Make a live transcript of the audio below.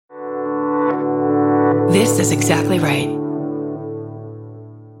This is exactly right.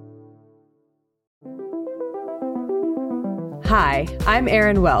 Hi, I'm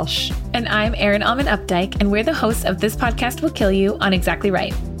Erin Welsh. And I'm Erin Alman Updike, and we're the hosts of This Podcast Will Kill You on Exactly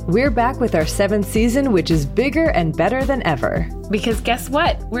Right. We're back with our 7th season, which is bigger and better than ever. Because guess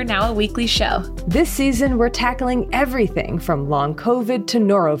what? We're now a weekly show. This season, we're tackling everything from long COVID to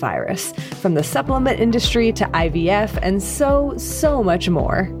norovirus, from the supplement industry to IVF, and so much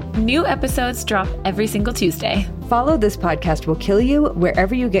more. New episodes drop every single Tuesday. Follow This Podcast Will Kill You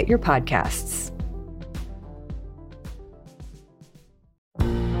wherever you get your podcasts.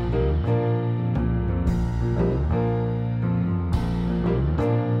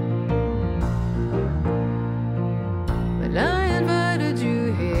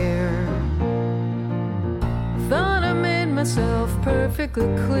 Perfectly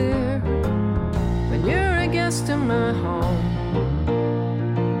clear when you're a guest in my home.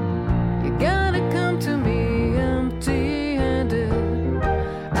 You gotta come to me empty-handed.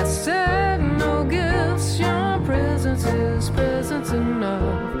 I said no gifts, your presence is presence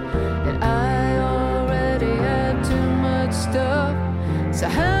enough, and I already had too much stuff. So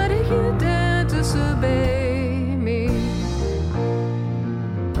how do you dare disobey me?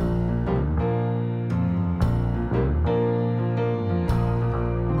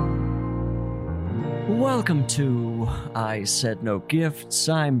 Welcome to I Said No Gifts.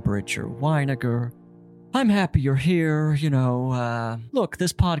 I'm Bridger Weiniger. I'm happy you're here. Look,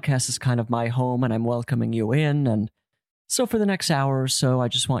 this podcast is kind of my home and I'm welcoming you in. And so for the next hour or so, I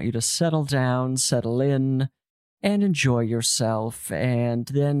just want you to settle down, settle in, and enjoy yourself. And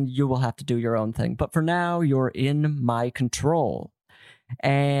then you will have to do your own thing. But for now, you're in my control.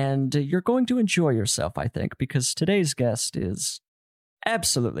 And you're going to enjoy yourself, I think, because today's guest is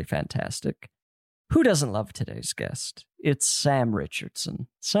absolutely fantastic. Who doesn't love today's guest? It's Sam Richardson.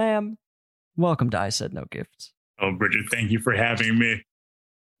 Sam, welcome to I Said No Gifts. Oh, Bridget, thank you for having me.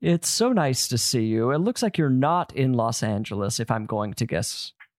 It's so nice to see you. It looks like you're not in Los Angeles, if I'm going to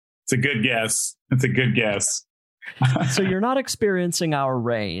guess. It's a good guess. It's a good guess. So you're not experiencing our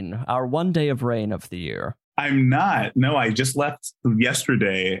rain, our one day of rain of the year. I'm not. No, I just left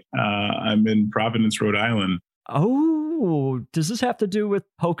yesterday. I'm in Providence, Rhode Island. Oh, does this have to do with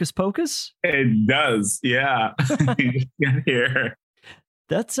Hocus Pocus? It does, yeah. You just got here.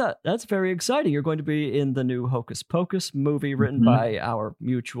 That's very exciting. You're going to be in the new Hocus Pocus movie written by our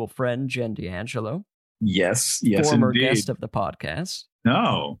mutual friend, Jen D'Angelo. Yes, former indeed. Guest of the podcast.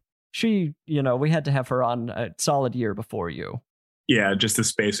 No. She, we had to have her on a solid year before you. Yeah, just to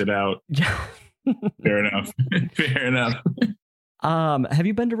space it out. Fair enough. Fair enough. Have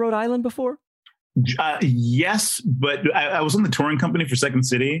you been to Rhode Island before? Yes, but I was on the touring company for Second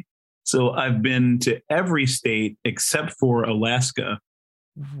City. So I've been to every state except for Alaska.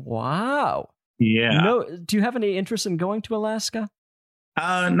 Wow. Yeah. Do you have any interest in going to Alaska?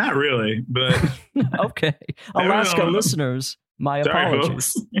 Not really, but okay. Alaska listeners, my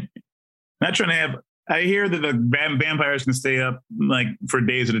apologies. Not trying to have. I hear that the vampires can stay up like for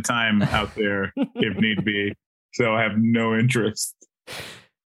days at a time out there if need be. So I have no interest.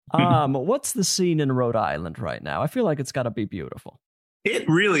 What's the scene in Rhode Island right now? I feel like it's got to be beautiful. It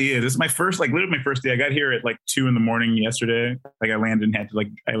really is. It's my first, literally my first day. I got here at 2 a.m. yesterday. I landed and had to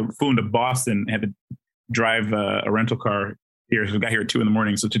I flew into Boston, had to drive a rental car here. So I got here at 2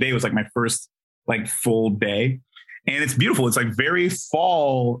 a.m. So today was my first full day. And it's beautiful. It's very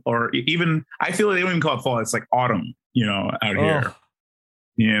fall, or even, I feel like they don't even call it fall. It's autumn, out here,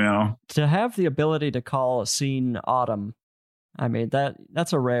 To have the ability to call a scene autumn, I mean,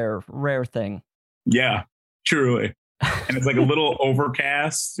 that's a rare thing. Yeah, truly. And it's a little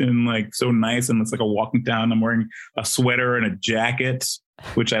overcast and so nice. And it's walking down. I'm wearing a sweater and a jacket,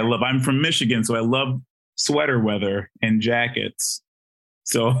 which I love. I'm from Michigan, so I love sweater weather and jackets.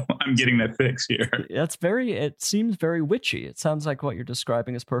 So I'm getting that fix here. It seems very witchy. It sounds like what you're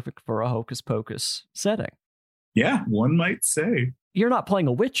describing is perfect for a Hocus Pocus setting. Yeah, one might say. You're not playing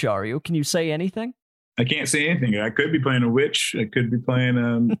a witch, are you? Can you say anything? I can't say anything. I could be playing a witch. I could be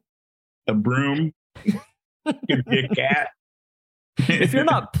playing a broom. Could be a cat. If you're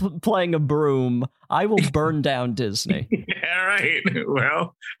not playing a broom, I will burn down Disney. Yeah, right.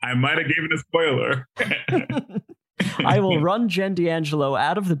 Well, I might have given a spoiler. I will run Jen D'Angelo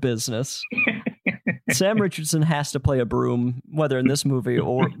out of the business. Sam Richardson has to play a broom, whether in this movie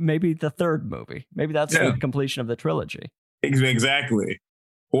or maybe the third movie. Maybe that's the completion of the trilogy. Exactly.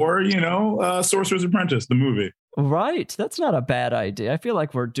 Or, Sorcerer's Apprentice, the movie. Right. That's not a bad idea. I feel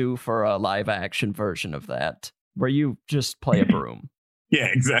like we're due for a live action version of that, where you just play a broom. Yeah,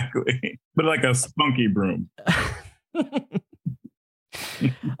 exactly. But a spunky broom.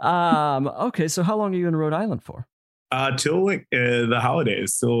 Okay, so how long are you in Rhode Island for? Till like the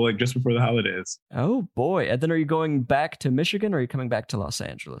holidays, till like just before the holidays. Oh boy. And then are you going back to Michigan or are you coming back to Los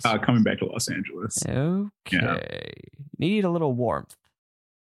Angeles? Coming back to Los Angeles. Okay. Yeah. Need a little warmth.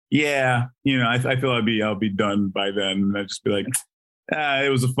 Yeah, I feel I'll be done by then. And I'd just be like,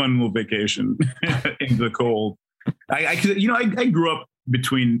 it was a fun little vacation into the cold. I grew up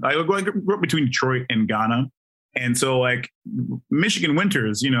between Detroit and Ghana, and so like Michigan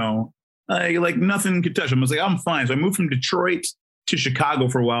winters, like nothing could touch them. I was like, I'm fine. So I moved from Detroit to Chicago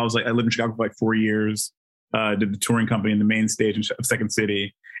for a while. I lived in Chicago for like 4 years. Did the touring company in the main stage of Second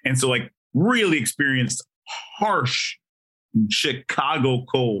City, and so like really experienced harsh Chicago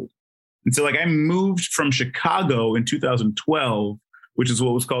cold. And so like I moved from Chicago in 2012, which is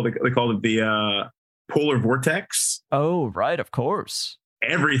what was called, they called it the polar vortex. Oh, right. Of course.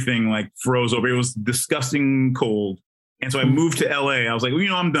 Everything like froze over. It was disgusting cold. And so I moved to LA. I was like,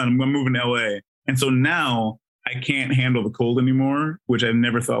 I'm done. I'm moving to LA. And so now I can't handle the cold anymore, which I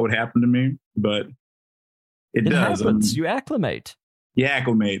never thought would happen to me, but it does. Happens. You acclimate. You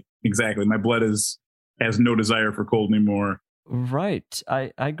acclimate. Exactly. My blood has no desire for cold anymore. Right.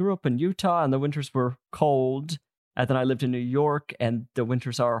 I grew up in Utah and the winters were cold. And then I lived in New York and the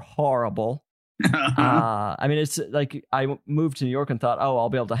winters are horrible. I mean, it's like I moved to New York and thought, I'll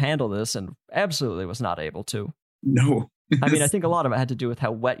be able to handle this, and absolutely was not able to. No. I mean, I think a lot of it had to do with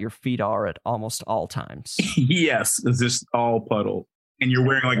how wet your feet are at almost all times. Yes, it's just all puddle. And you're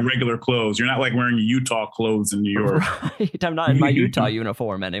wearing like regular clothes. You're not like wearing Utah clothes in New York. Right. I'm not in my Utah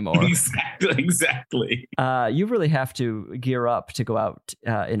uniform anymore. Exactly. You really have to gear up to go out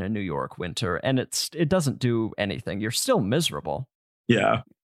in a New York winter, and it doesn't do anything. You're still miserable. Yeah.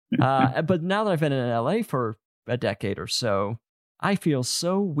 But now that I've been in LA for a decade or so, I feel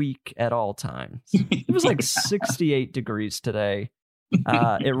so weak at all times. It was like 68 degrees today.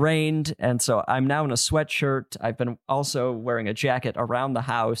 It rained, and so I'm now in a sweatshirt. I've been also wearing a jacket around the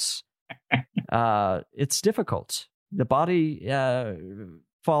house. It's difficult. The body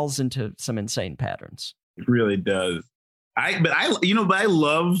falls into some insane patterns. It really does. But I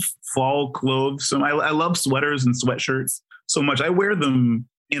love fall clothes. So I love sweaters and sweatshirts so much. I wear them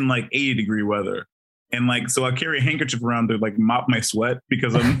in like 80-degree weather. And like, so I carry a handkerchief around to like mop my sweat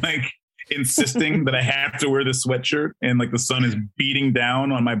because I'm like insisting that I have to wear this sweatshirt, and like the sun is beating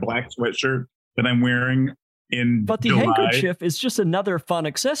down on my black sweatshirt that I'm wearing in But the July. handkerchief is just another fun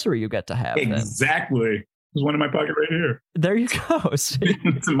accessory you get to have. Exactly. There's one in my pocket right here. There you go. It's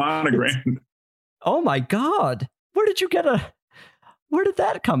a monogram. Oh my God. Where did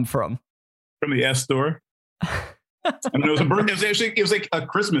that come from? From the S store. I mean, it was a birthday. It was like a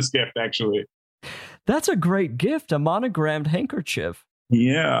Christmas gift, actually. That's a great gift, a monogrammed handkerchief.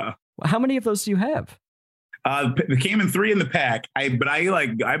 Yeah. How many of those do you have? They came in 3 in the pack. I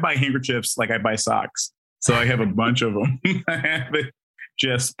buy handkerchiefs like I buy socks. So I have a bunch of them. I have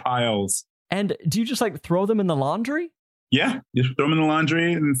just piles. And do you just like throw them in the laundry? Yeah, just throw them in the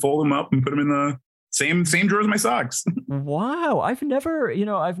laundry and fold them up and put them in the same drawer as my socks. Wow, I've never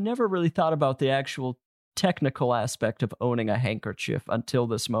really thought about the actual technical aspect of owning a handkerchief until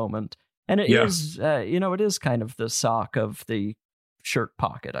this moment. And it is, it is kind of the sock of the shirt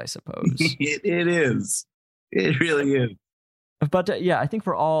pocket, I suppose. It is. It really is. But I think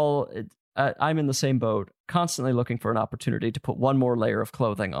for all, I'm in the same boat, constantly looking for an opportunity to put one more layer of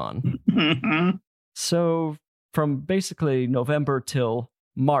clothing on. So from basically November till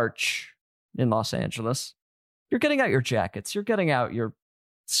March in Los Angeles, you're getting out your jackets, you're getting out your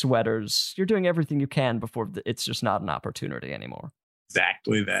sweaters, you're doing everything you can before it's just not an opportunity anymore.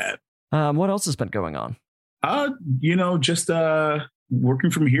 Exactly that. What else has been going on? Just working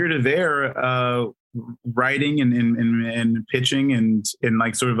from here to there, writing and pitching and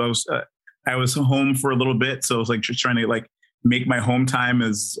like sort of I was home for a little bit, so I was like just trying to like make my home time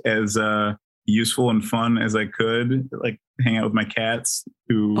as useful and fun as I could, like hang out with my cats.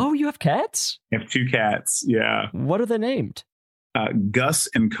 Oh, you have cats? I have 2 cats. Yeah. What are they named? Gus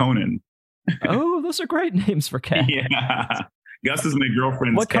and Conan. Oh, those are great names for cats. Yeah. Gus is my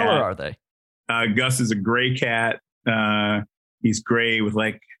girlfriend's What cat. color are they? Gus is a gray cat. He's gray with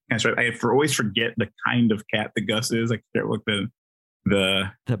like, I always forget the kind of cat that Gus is. I forget what the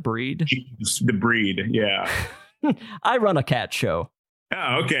breed. The breed, yeah. I run a cat show.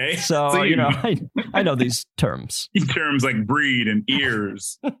 Oh, okay. So I know these terms. Terms like breed and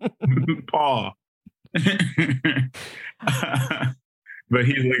ears, paw. But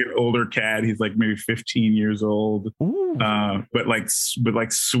he's like an older cat. He's like maybe 15 years old. But like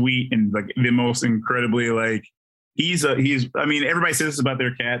sweet and like the most incredibly like I mean, everybody says this about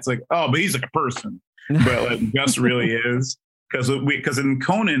their cats, like, oh, but he's like a person. But like Gus really is. because in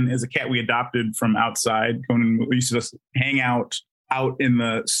Conan is a cat we adopted from outside. Conan we used to just hang out in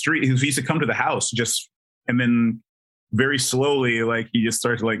the street. He used to come to the house and then very slowly, like he just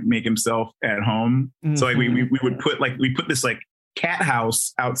started to like make himself at home. Mm-hmm. So like we would put this like cat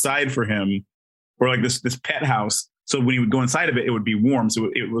house outside for him, or like this pet house. So when he would go inside of it, it would be warm. So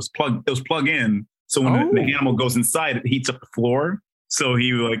it was plug in. So when the animal goes inside, it heats up the floor. So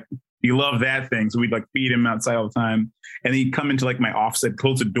he loved that thing. So we'd like feed him outside all the time. And he'd come into like my office, I'd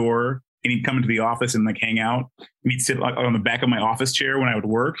close the door, and he'd come into the office and like hang out. And he'd sit like on the back of my office chair when I would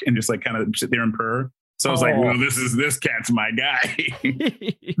work and just like kind of sit there and purr. So I was like, well, this cat's my guy.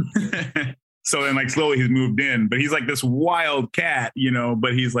 So then like slowly he's moved in, but he's like this wild cat,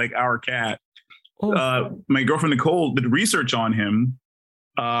 but he's like our cat. My girlfriend Nicole did research on him,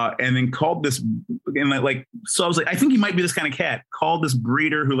 and then called this, and so I was like, I think he might be this kind of cat. Called this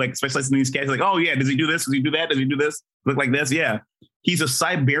breeder who like specializes in these cats. Like, oh yeah, does he do this? Does he do that? Does he do this? Look like this? Yeah, he's a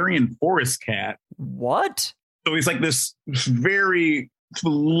Siberian forest cat. What? So he's like this very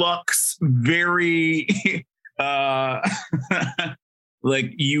luxe, very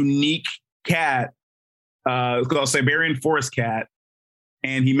like unique cat. It's called Siberian forest cat.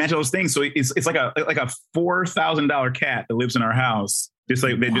 And he mentioned those things. So it's like a $4,000 cat that lives in our house. Just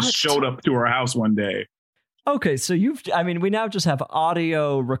like they just showed up to our house one day. Okay, so we now just have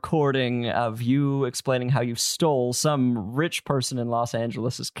audio recording of you explaining how you stole some rich person in Los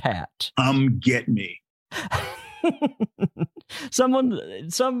Angeles' cat. Get me.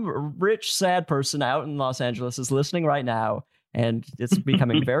 Some rich, sad person out in Los Angeles is listening right now, and it's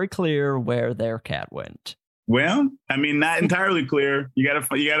becoming very clear where their cat went. Well, not entirely clear. You gotta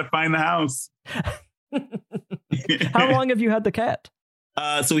find the house. How long have you had the cat?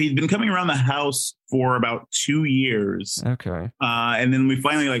 So he's been coming around the house for about 2 years. Okay. And then we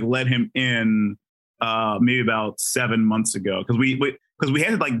finally like let him in maybe about 7 months ago, because we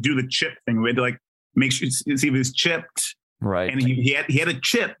had to like do the chip thing. We had to like make sure see if he was chipped. Right. And he had a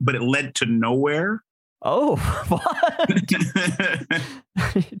chip, but it led to nowhere. Oh, what?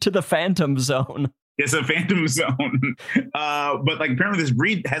 To the Phantom Zone. It's a Phantom Zone. But like apparently this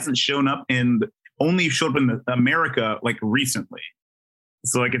breed hasn't only showed up in America like recently.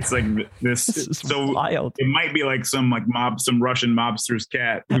 So like it's like this so wild. It might be like some Russian mobster's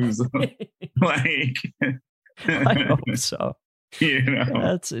cat who's like I hope so.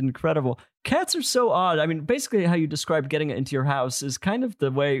 That's incredible. Cats are so odd. Basically how you described getting it into your house is kind of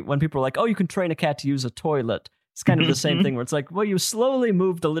the way when people are like, oh, you can train a cat to use a toilet. It's kind of the same thing where it's like, well, you slowly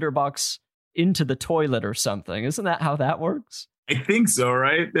move the litter box into the toilet or something. Isn't that how that works? I think so,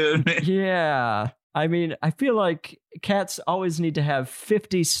 right? Yeah. I feel like cats always need to have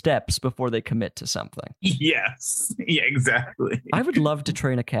 50 steps before they commit to something. Yes. Yeah, exactly. I would love to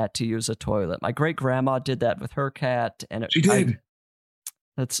train a cat to use a toilet. My great grandma did that with her cat, and she did.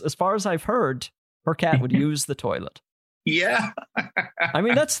 That's as far as I've heard. Her cat would use the toilet. Yeah.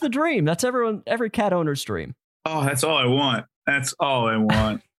 That's the dream. That's every cat owner's dream. Oh, that's all I want. That's all I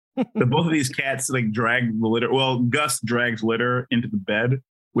want. Both of these cats like drag the litter. Well, Gus drags litter into the bed,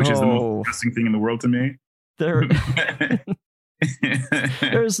 which is the most disgusting thing in the world to me.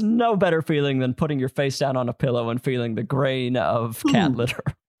 There's no better feeling than putting your face down on a pillow and feeling the grain of cat litter.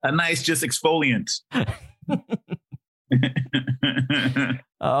 A nice just exfoliant.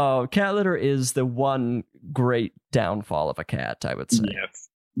 Oh, cat litter is the one great downfall of a cat, I would say. Yes,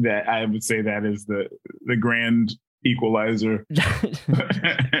 that I would say that is the grand equalizer.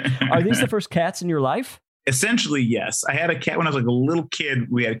 Are these the first cats in your life? Essentially, yes. I had a cat when I was like a little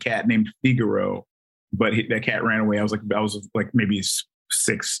kid. We had a cat named Figaro, but that cat ran away. I was like maybe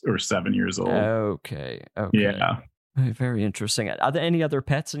 6 or 7 years old. Okay. Yeah. Very interesting. Are there any other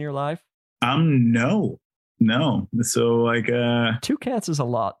pets in your life? No. So like 2 cats is a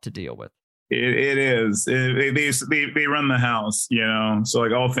lot to deal with. It is. They run the house, So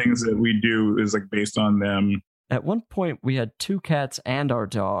like all things that we do is like based on them. At one point, we had 2 cats and our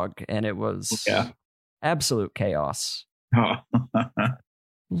dog, and it was absolute chaos.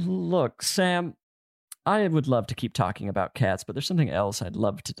 Look, Sam, I would love to keep talking about cats, but there's something else I'd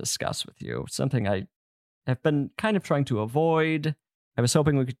love to discuss with you. Something I have been kind of trying to avoid. I was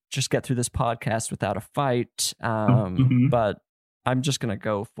hoping we could just get through this podcast without a fight, but I'm just going to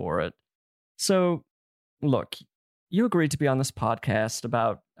go for it. So, look, you agreed to be on this podcast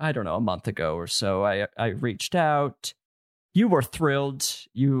about, I don't know, a month ago or so. I reached out. You were thrilled.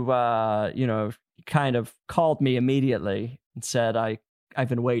 You, kind of called me immediately and said, I've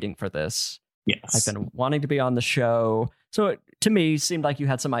been waiting for this. Yes. I've been wanting to be on the show. So it, to me, seemed like you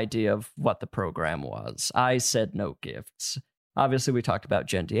had some idea of what the program was. I said no gifts. Obviously, we talked about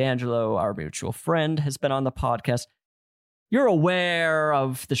Jen D'Angelo. Our mutual friend has been on the podcast. you're aware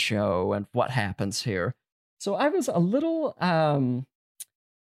of the show and what happens here. So I was a little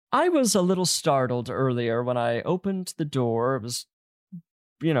startled earlier when I opened the door. It was,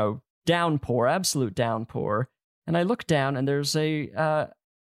 downpour, absolute downpour. And I looked down and there's an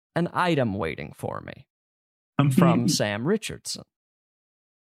item waiting for me from Sam Richardson.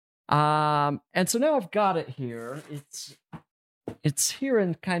 And so now I've got it here. It's here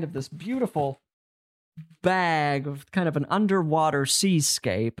in kind of this beautiful bag of kind of an underwater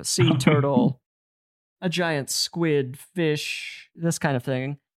seascape, a sea turtle, a giant squid, fish, this kind of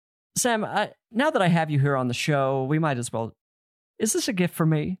thing. Sam, now that I have you here on the show, we might as well. Is this a gift for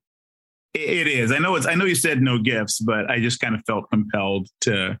me? It is. I know you said no gifts, but I just kind of felt compelled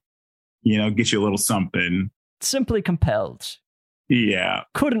to, get you a little something. Simply compelled. Yeah.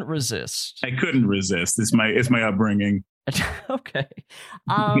 Couldn't resist. I couldn't resist. It's my upbringing. Okay.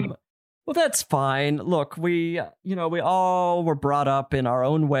 Well, that's fine. Look, we all were brought up in our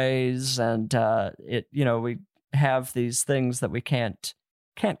own ways, and we have these things that we can't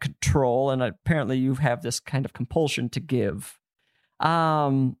control, and apparently you have this kind of compulsion to give.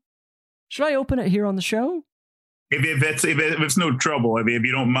 Should I open it here on the show? If it's no trouble, if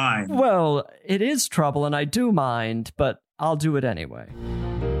you don't mind. Well, it is trouble, and I do mind, but I'll do it anyway.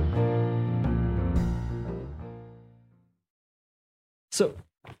 So,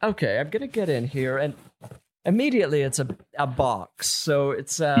 okay, I'm going to get in here, and immediately it's a box. So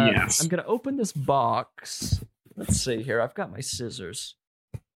it's, yes. I'm going to open this box. Let's see here. I've got my scissors.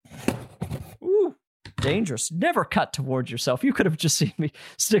 Ooh, dangerous. Never cut towards yourself. You could have just seen me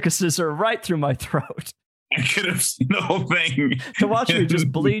stick a scissor right through my throat. I could have seen the whole thing. To watch me just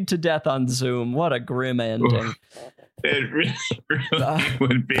bleed to death on Zoom. What a grim ending. It really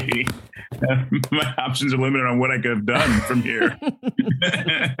would be. My options are limited on what I could have done from here.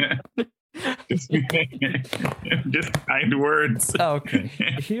 Just kind words. Okay,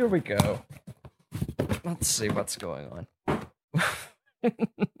 here we go. Let's see what's going on.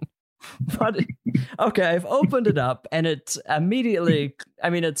 Okay, I've opened it up, and it's immediately,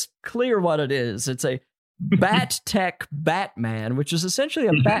 it's clear what it is. It's a Bat Tech Batman, which is essentially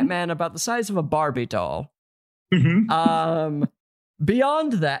a Batman about the size of a Barbie doll. Mm-hmm.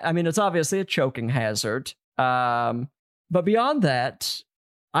 Beyond that, it's obviously a choking hazard. But beyond that,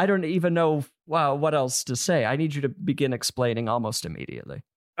 I don't even know what else to say. I need you to begin explaining almost immediately.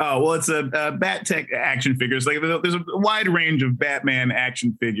 Oh, well, it's a Bat Tech action figures. Like there's a wide range of Batman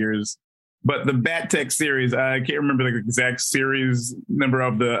action figures, but the Bat Tech series, I can't remember the exact series number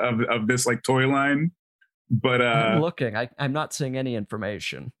of this like toy line. But I'm looking. I'm not seeing any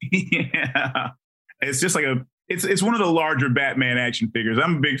information. Yeah, it's just like it's one of the larger Batman action figures.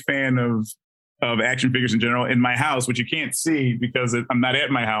 I'm a big fan of action figures in general in my house, which you can't see because I'm not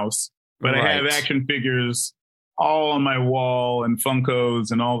at my house. But right. I have action figures all on my wall and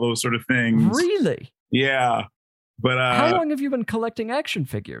Funkos and all those sort of things. Really? Yeah. But how long have you been collecting action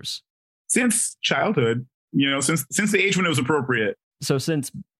figures? Since childhood. Since the age when it was appropriate. So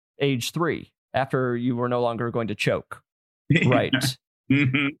since age 3, after you were no longer going to choke. Right.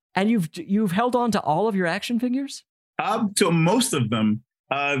 Mm-hmm. And you've held on to all of your action figures? To most of them.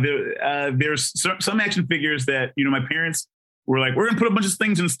 There's some action figures that, my parents were like, we're going to put a bunch of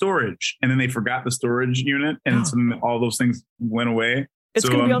things in storage. And then they forgot the storage unit. And so all those things went away. It's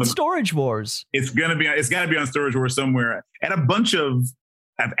going to be on Storage Wars. It's got to be on Storage Wars somewhere. And a bunch of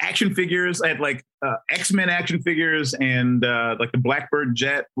action figures. I had like X-Men action figures and like the Blackbird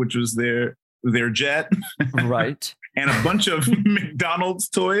jet, which was their jet. Right. And a bunch of McDonald's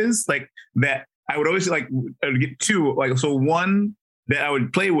toys like that. I would always I would get two, so one that I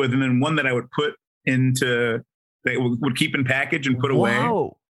would play with and then one that I would put into, that would keep in package and put away.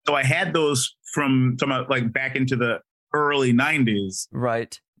 So I had those from like back into the early 90s.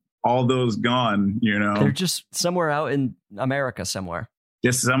 Right. All those gone, They're just somewhere out in America somewhere.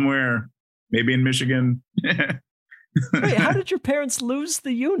 Just somewhere, maybe in Michigan. Wait, how did your parents lose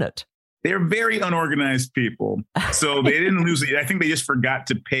the unit? They're very unorganized people. So they didn't lose it. I think they just forgot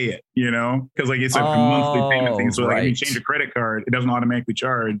to pay it, because like it's a monthly payment thing. So like if you change a credit card, it doesn't automatically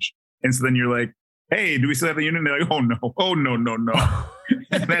charge. And so then you're like, hey, do we still have the unit? And they're like, oh, no.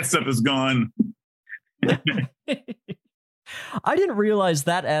 That stuff is gone. I didn't realize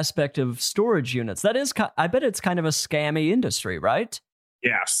that aspect of storage units. That is, I bet it's kind of a scammy industry, right?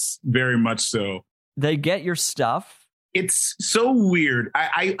 Yes, very much so. They get your stuff. It's so weird.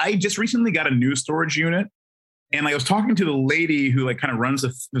 I just recently got a new storage unit, and I was talking to the lady who like kind of runs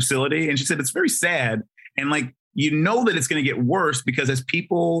the facility, and she said it's very sad, and like that it's going to get worse because as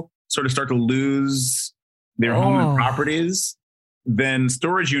people sort of start to lose their home and properties, then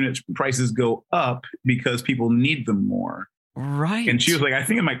storage unit prices go up because people need them more. Right. And she was like, I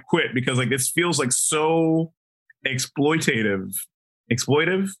think I might quit because like this feels like so exploitative.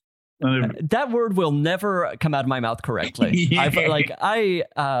 Exploitive? That word will never come out of my mouth correctly. Yeah.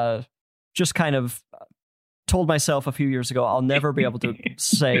 I just kind of told myself a few years ago I'll never be able to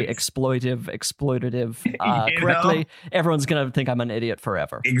say exploitative correctly. Know? Everyone's going to think I'm an idiot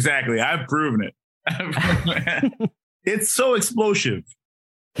forever. Exactly. I've proven it. It's so explosive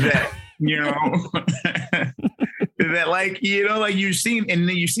that, you know, that like, you know, like you've seen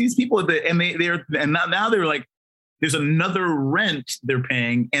these people now they're like, there's another rent they're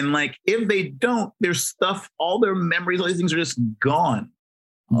paying. And like, if they don't, their stuff, all their memories, all these things are just gone.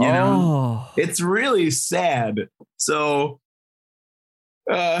 You know, it's really sad. So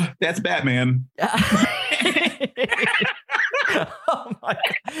that's Batman. Oh my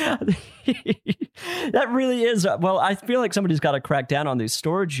God. That really is. Well, I feel like somebody's got to crack down on these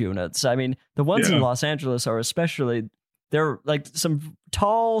storage units. I mean, the ones in Los Angeles are especially, they're like some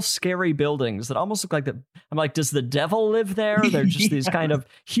tall, scary buildings that almost look like I'm like, does the devil live there? They're just these kind of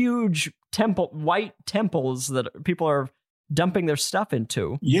huge white temples that people are dumping their stuff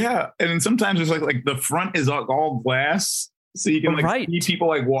into. Yeah. And then sometimes it's like the front is all glass. So you can see people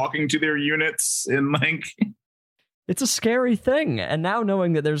like walking to their units and like... It's a scary thing. And now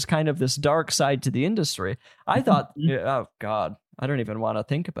knowing that there's kind of this dark side to the industry, I thought, oh God, I don't even want to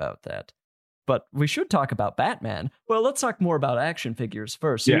think about that. But we should talk about Batman. Well, let's talk more about action figures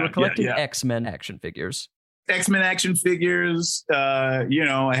first. So you were collecting X-Men action figures. X-Men action figures. You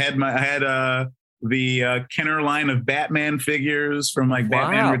know, I had the Kenner line of Batman figures from like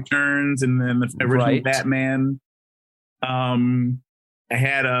Batman Returns and then the original Batman. I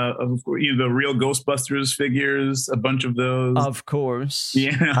had the real Ghostbusters figures, a bunch of those. Of course.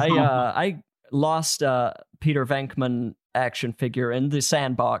 Yeah. I lost Peter Venkman action figure in the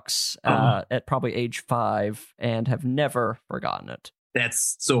sandbox at probably age 5 and have never forgotten it.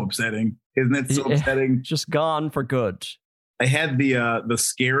 That's so upsetting. Isn't it so upsetting? Just gone for good. I had the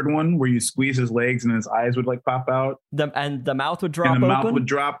scared one where you squeeze his legs and his eyes would like pop out. And the mouth would drop open? Mouth would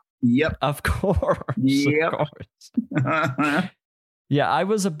drop. Yep. Of course. Yep. Of course. Yeah, I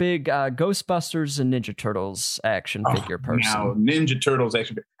was a big Ghostbusters and Ninja Turtles action figure person. Now, Ninja Turtles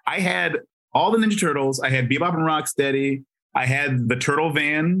action figure. I had all the Ninja Turtles. I had Bebop and Rocksteady. I had the Turtle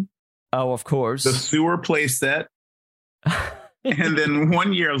Van. Oh, of course. The sewer playset. And then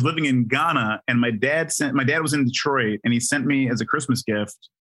one year I was living in Ghana and my dad was in Detroit and he sent me as a Christmas gift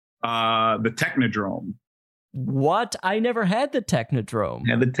the Technodrome. What? I never had the Technodrome.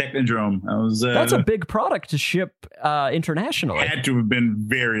 Had the Technodrome. That's a big product to ship internationally. Had to have been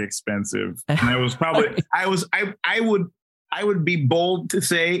very expensive. And I was probably I would be bold to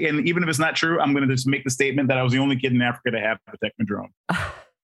say, and even if it's not true, I'm going to just make the statement that I was the only kid in Africa to have the Technodrome.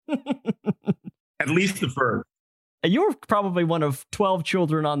 At least the first. You were probably one of 12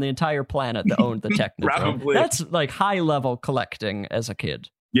 children on the entire planet that owned the Technodrome. Probably. That's like high level collecting as a kid.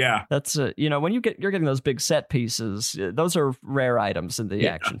 Yeah, that's when you're getting those big set pieces. Those are rare items in the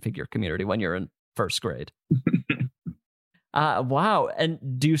action figure community when you're in first grade. Wow! And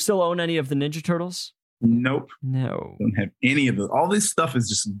do you still own any of the Ninja Turtles? Nope. No, don't have any of those. All this stuff is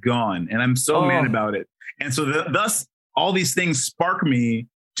just gone, and I'm so mad about it. And so, thus, all these things spark me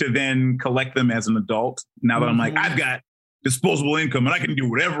to then collect them as an adult. Now that I'm like, I've got disposable income and I can do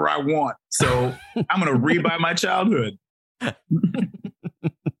whatever I want, so I'm going to rebuy my childhood.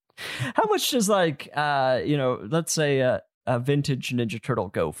 How much does let's say a vintage Ninja Turtle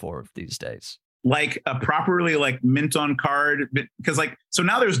go for these days? Like a properly like mint on card, because so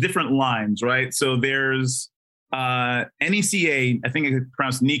now there's different lines, right? So there's NECA, I think it's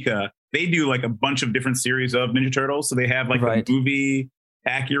pronounced Nika. They do like a bunch of different series of Ninja Turtles. So they have like the movie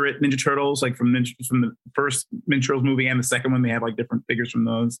accurate Ninja Turtles, like from the first Ninja Turtles movie and the second one. They have like different figures from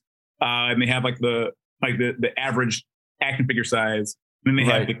those, and they have like the average action figure size. And then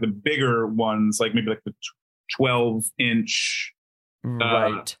they have like the bigger ones, like maybe like the 12-inch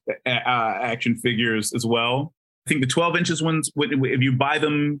action figures as well. I think the 12 inches ones, if you buy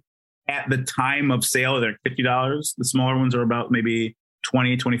them at the time of sale, they're $50. The smaller ones are about maybe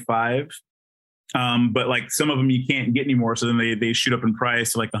 $20, $25. But like some of them you can't get anymore. So then they shoot up in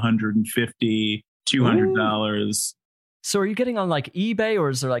price to like $150, $200. So are you getting on like eBay or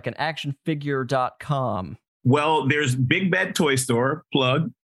is there like an actionfigure.com? Well, there's Big Bad Toy Store,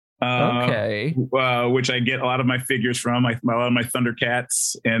 plug. Which I get a lot of my figures from, a lot of my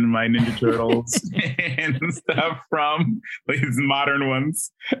Thundercats and my Ninja Turtles and stuff from these modern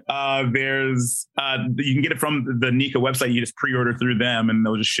ones. There's you can get it from the Nika website. You just pre-order through them and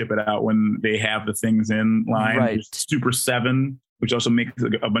they'll just ship it out when they have the things in line. Right. There's Super 7, which also makes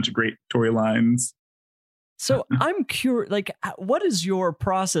a bunch of great toy lines. So I'm curious, like, what is your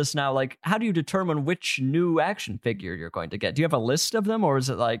process now? Like, how do you determine which new action figure you're going to get? Do you have a list of them, or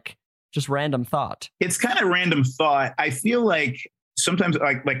is it like just random thought? It's kind of random thought. I feel like sometimes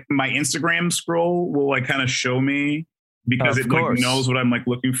like my Instagram scroll will like kind of show me because it like knows what I'm like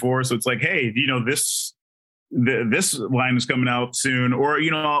looking for. So it's like, hey, you know, this line is coming out soon, or you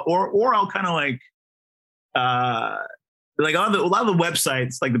know, or I'll kind of like a lot of the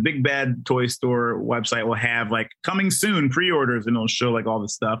websites, like the Big Bad Toy Store website will have like coming soon pre-orders, and it'll show like all the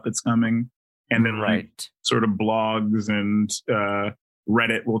stuff that's coming. And then like sort of blogs and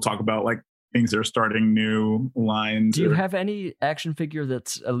Reddit will talk about like things that are starting new lines. Do you have any action figure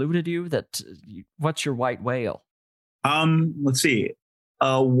that's eluded you? What's your white whale? Let's see.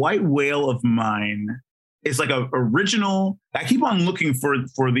 A white whale of mine is like a original. I keep on looking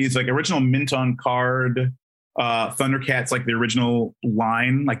for these like original mint on card Thundercats, like the original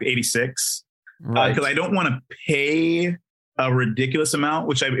line, like the 86, because I don't want to pay a ridiculous amount,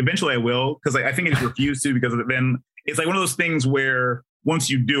 which eventually I will, because I think I just refuse to, because then it's like one of those things where once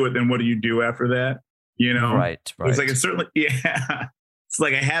you do it, then what do you do after that? You know, right. It's like it's certainly it's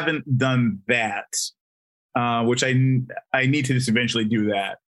like I haven't done that, which I need to just eventually do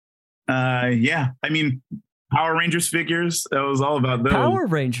that. I mean, Power Rangers figures. That was all about those. Power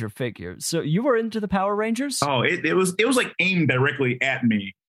Ranger figures. So you were into the Power Rangers? Oh, it was like aimed directly at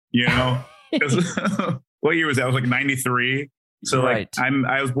me, you know? What year was that? I was like 93. So like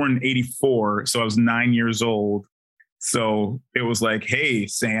I was born in 84. So I was 9 years old. So it was like, hey,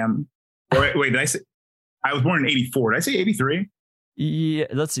 Sam. Wait, did I say I was born in 84? Did I say 83? Yeah,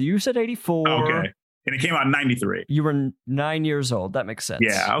 let's see. You said 84. Okay. And it came out in 93. You were 9 years old. That makes sense.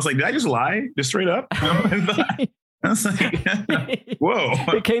 Yeah. I was like, did I just lie? Just straight up? I was like, whoa.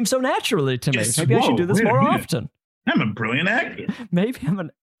 It came so naturally to me. Maybe I should do this more often. I'm a brilliant actor. Maybe I'm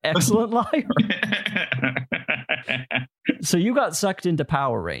an excellent liar. So you got sucked into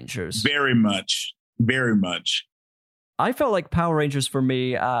Power Rangers. Very much. Very much. I felt like Power Rangers for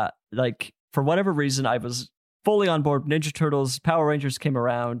me, like for whatever reason, I was fully on board. Ninja Turtles, Power Rangers came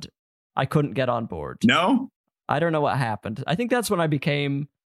around. I couldn't get on board. No? I don't know what happened. I think that's when I became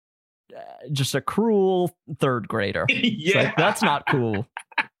just a cruel third grader. Yeah. Like, that's not cool.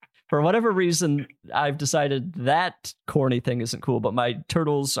 For whatever reason, I've decided that corny thing isn't cool, but my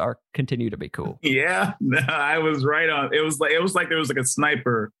turtles continue to be cool. Yeah, no, I was right on. It was like there was like a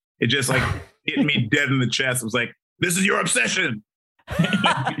sniper. It just like hit me dead in the chest. It was like, this is your obsession.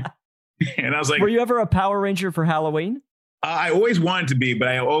 And I was like, were you ever a Power Ranger for Halloween? I always wanted to be, but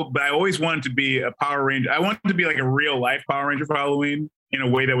I always wanted to be a Power Ranger. I wanted to be like a real life Power Ranger for Halloween in a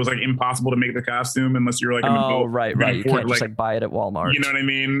way that was like impossible to make the costume unless you're like in the boat. Right. You can't just like buy it at Walmart. You know what I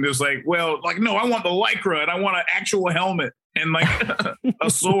mean? It was like, well, like, no, I want the Lycra and I want an actual helmet and like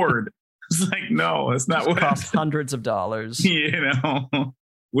a sword. It's like, no, that's not what costs hundreds of dollars. You know,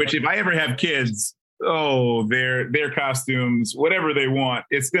 which if I ever have kids, their costumes, whatever they want,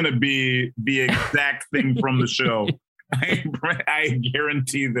 it's going to be the exact thing from the show. I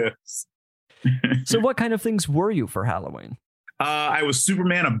guarantee this. So what kind of things were you for Halloween? I was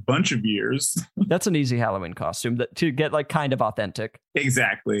Superman a bunch of years. That's an easy Halloween costume to get like kind of authentic.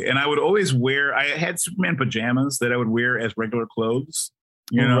 Exactly. And I would always I had Superman pajamas that I would wear as regular clothes.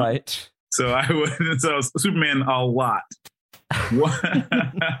 You know? Right. So I was Superman a lot.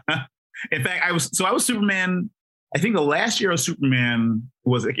 In fact, I was Superman. I think the last year of Superman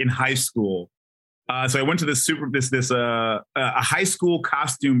was like in high school. So I went to a high school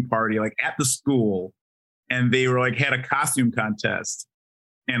costume party, like at the school, and they were like had a costume contest,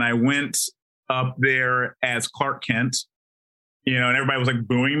 and I went up there as Clark Kent, you know, and everybody was like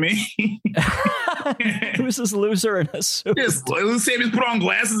booing me. Who's this loser in a suit? Sammy's put on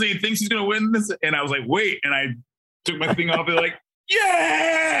glasses and he thinks he's gonna win this, and I was like, wait, and I took my thing off and like,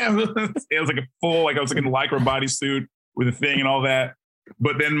 yeah, it was like a full, like I was like in a Lycra bodysuit with a thing and all that.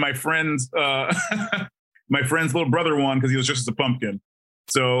 But then my friend's little brother won because he was just as a pumpkin.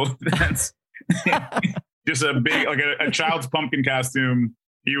 So that's just a big, like a child's pumpkin costume.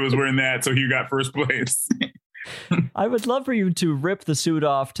 He was wearing that, so he got first place. I would love for you to rip the suit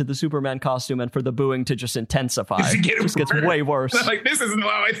off to the Superman costume and for the booing to just intensify. It just gets way worse. Like, this isn't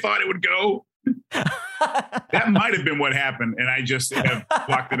how I thought it would go. That might have been what happened, and I just have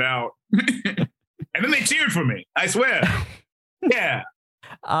blocked it out. And then they cheered for me. I swear. Yeah.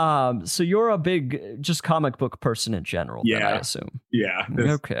 So you're a big just comic book person in general, then, I assume. Yeah.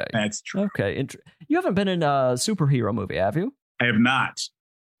 Okay. That's true. Okay. You haven't been in a superhero movie, have you? I have not.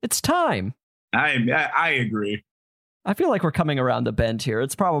 It's time. I agree. I feel like we're coming around the bend here.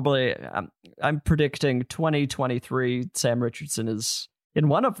 It's probably, I'm predicting 2023, Sam Richardson is in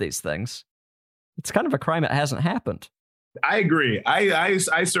one of these things. It's kind of a crime it hasn't happened. I agree. I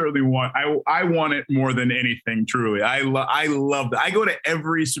certainly want. I want it more than anything. Truly, I love that. I go to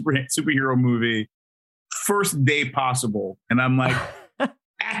every superhero movie first day possible, and I'm like,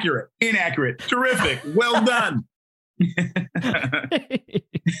 accurate, inaccurate, terrific, well done.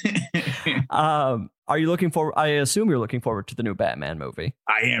 Are you looking forward? I assume you're looking forward to the new Batman movie.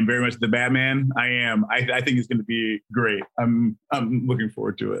 I am very much the Batman. I am. I think it's going to be great. I'm looking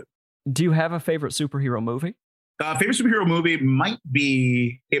forward to it. Do you have a favorite superhero movie? Favorite superhero movie might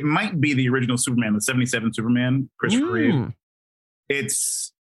be the original Superman, the 77 Superman, Christopher Reeve.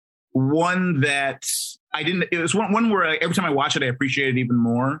 It's one that it was one where every time I watch it, I appreciate it even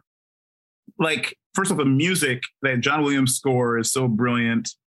more. Like, first off, the music, that John Williams score is so brilliant.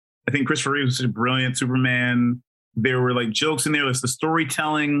 I think Christopher Reeve was such a brilliant Superman. There were like jokes in there. There's the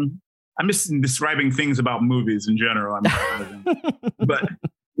storytelling. I'm just describing things about movies in general. But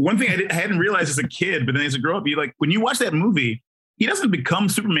one thing I hadn't realized as a kid, but then as I grow up, when you watch that movie, he doesn't become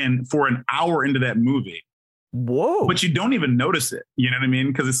Superman for an hour into that movie. Whoa. But you don't even notice it. You know what I mean?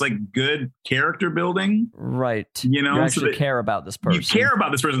 Because it's like good character building. Right. You know, you actually care about this person. You care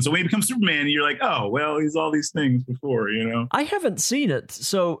about this person. So when he becomes Superman, you're like, oh, well, he's all these things before, you know? I haven't seen it.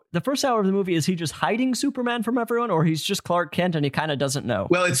 So the first hour of the movie, is he just hiding Superman from everyone, or he's just Clark Kent and he kind of doesn't know?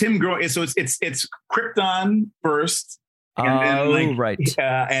 Well, it's him growing. So it's Krypton first. And right.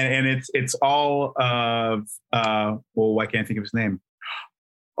 And it's all of, I can't think of his name.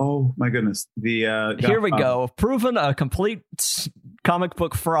 Oh my goodness! Here we go. Proven a complete comic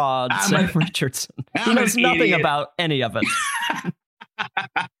book fraud. Sam Richardson. He knows nothing about any of it.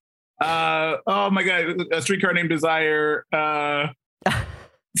 Oh my God! A Streetcar Named Desire.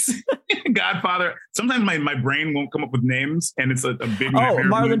 Godfather. Sometimes my brain won't come up with names, and it's a big.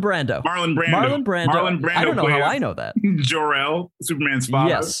 Marlon Brando. Marlon Brando. I don't know how I know that. Jor-El, Superman's father.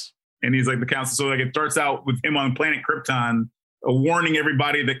 Yes, and he's like the counsel. So like it starts out with him on planet Krypton, warning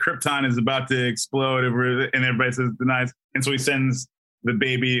everybody that Krypton is about to explode, and everybody says denies, and so he sends the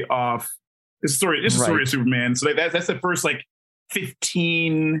baby off. This story of Superman. So that's the first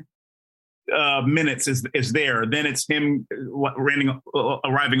 15 minutes is there. Then it's him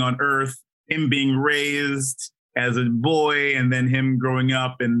arriving on Earth, him being raised as a boy, and then him growing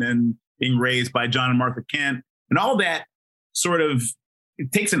up, and then being raised by John and Martha Kent, and all that sort of.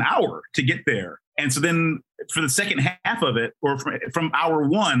 It takes an hour to get there. And so then for the second half of it, or from hour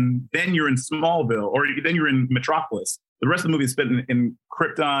one, then you're in Smallville, or then you're in Metropolis. The rest of the movie is spent in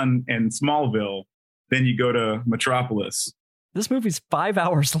Krypton and Smallville. Then you go to Metropolis. This movie's 5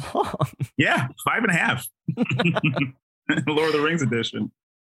 hours long. Yeah, 5.5. Lord of the Rings edition.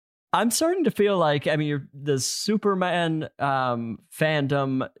 I'm starting to feel like, the Superman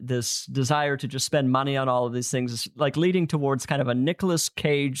fandom, this desire to just spend money on all of these things is like leading towards kind of a Nicolas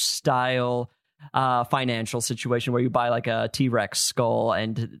Cage style financial situation where you buy like a T-Rex skull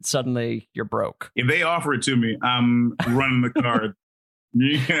and suddenly you're broke. If they offer it to me, I'm running the card.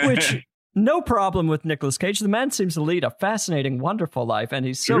 Which, no problem with Nicolas Cage. The man seems to lead a fascinating, wonderful life, and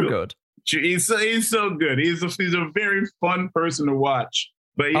he's so good. He's so good. He's a very fun person to watch.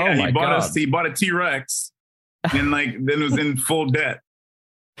 But yeah, he bought a T-Rex and then it was in full debt.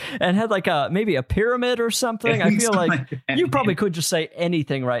 And had maybe a pyramid or something. I feel like you probably could just say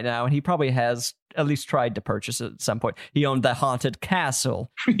anything right now, and he probably has at least tried to purchase it at some point. He owned the haunted castle.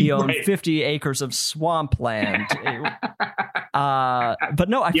 He owned 50 acres of swampland. But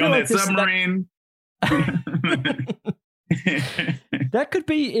no, I feel like that submarine. That could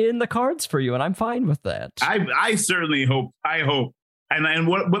be in the cards for you, and I'm fine with that. I certainly hope. And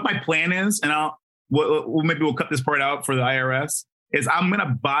what my plan is, and maybe we'll cut this part out for the IRS, is I'm going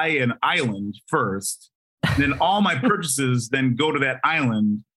to buy an island first, and then all my purchases then go to that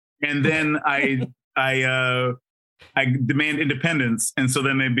island, and then I demand independence, and so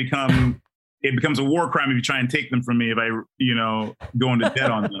then it becomes a war crime if you try and take them from me if I go into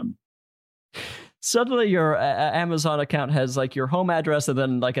debt on them. Suddenly your Amazon account has your home address and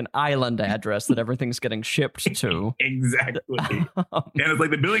then an island address that everything's getting shipped to. Exactly. And it's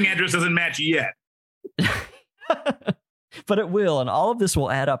the billing address doesn't match yet. But it will, and all of this will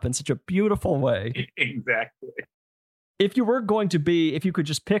add up in such a beautiful way. Exactly. If you could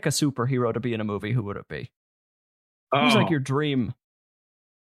just pick a superhero to be in a movie, who would it be? Who's your dream?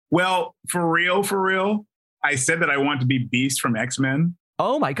 Well, for real, I said that I want to be Beast from X-Men.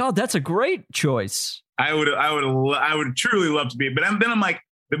 Oh my God, that's a great choice. I would truly love to be, but then I'm like,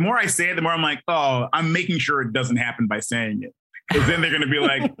 the more I say it, the more I'm like, oh, I'm making sure it doesn't happen by saying it, because then they're going to be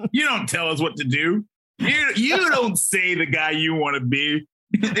like, you don't tell us what to do. You don't say the guy you want to be.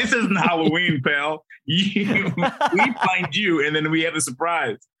 This isn't Halloween, pal. We find you, and then we have a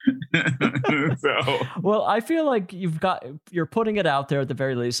surprise. Well, I feel like you're putting it out there at the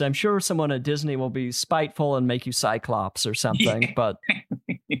very least. I'm sure someone at Disney will be spiteful and make you Cyclops or something, but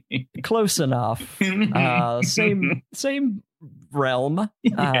close enough. Same realm.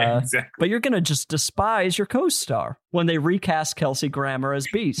 Exactly. But you're gonna just despise your co-star when they recast Kelsey Grammer as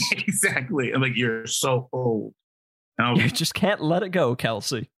Beast. Exactly. I'm like, you're so old. You just can't let it go,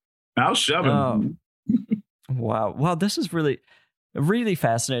 Kelsey. I'll shove him. Wow, this is really, really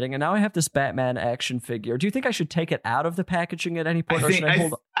fascinating. And now I have this Batman action figure. Do you think I should take it out of the packaging at any point?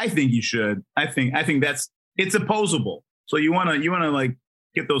 I think you should. I think it's opposable. So you wanna like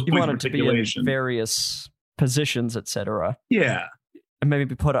get those points of articulation. To be in various positions, etc. Yeah. And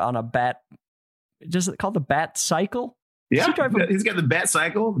maybe put it on a bat. Is it called the Bat Cycle? Yeah. He's got the Bat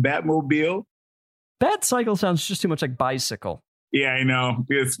Cycle, the Batmobile. Bat Cycle sounds just too much like bicycle. Yeah, I know.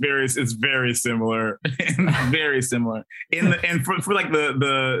 It's very similar. Very similar. And for like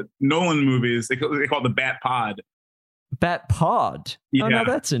the Nolan movies, they call it the Bat Pod. Bat Pod? Yeah. Oh, no,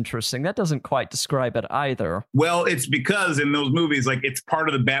 that's interesting. That doesn't quite describe it either. Well, it's because in those movies, like it's part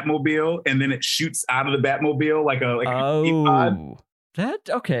of the Batmobile, and then it shoots out of the Batmobile like a pod.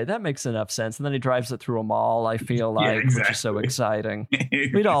 That makes enough sense. And then he drives it through a mall, I feel like, exactly. Which is so exciting.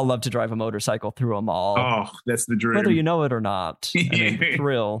 We'd all love to drive a motorcycle through a mall. Oh, that's the dream. Whether you know it or not. I mean, the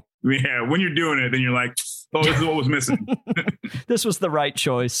thrill. Yeah, when you're doing it, then you're like, oh, this is what was missing. This was the right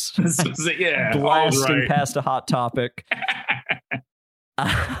choice. Yeah. Blasting past a hot topic.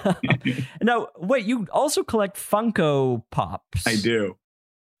 Now, wait, you also collect Funko Pops. I do.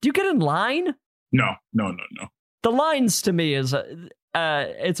 Do you get in line? No. The lines to me is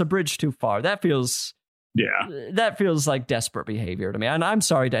it's a bridge too far. That feels like desperate behavior to me. And I'm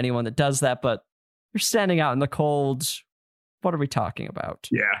sorry to anyone that does that, but you're standing out in the cold. What are we talking about?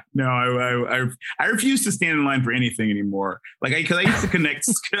 Yeah, no, I refuse to stand in line for anything anymore. Like, because I used to connect.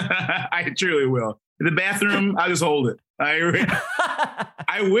 I truly will. In the bathroom, I just hold it.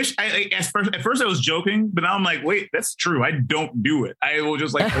 I wish at first I was joking, but now I'm like, wait, that's true. I don't do it. I will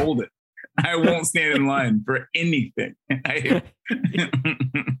just like hold it. I won't stand in line for anything.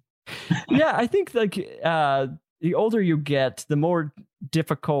 Yeah, I think like the older you get, the more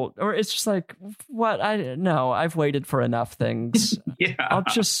difficult, or it's just like, what? I've waited for enough things. Yeah.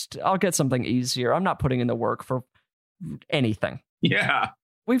 I'll get something easier. I'm not putting in the work for anything. Yeah.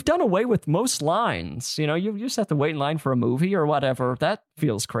 We've done away with most lines. You know, you just have to wait in line for a movie or whatever. That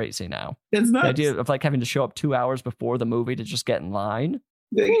feels crazy now. It's nuts. The idea of like having to show up 2 hours before the movie to just get in line.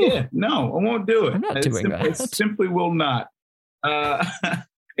 Yeah, no, I won't do it. I'm not doing that. I simply will not. I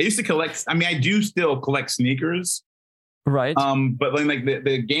used to collect. I mean, I do still collect sneakers, right? But like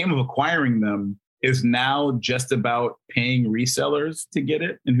the game of acquiring them is now just about paying resellers to get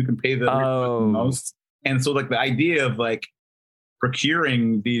it and who can pay the most. And so, like the idea of like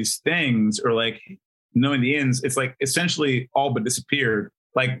procuring these things or like knowing the ins, it's like essentially all but disappeared.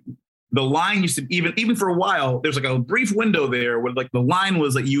 Like the line used to even for a while, there's like a brief window there where like the line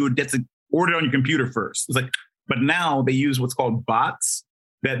was like you would get to order on your computer first. It's like, but now they use what's called bots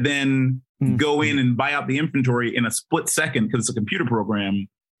that then go in and buy out the inventory in a split second because it's a computer program.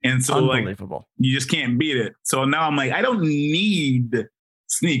 And so like you just can't beat it. So now I'm like, I don't need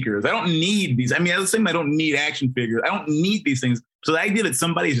sneakers. I don't need these. I mean, I was saying I don't need action figures. I don't need these things. So the idea that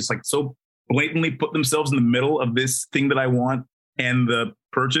somebody's just like so blatantly put themselves in the middle of this thing that I want and the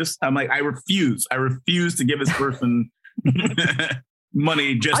purchase, I'm like, I refuse to give this person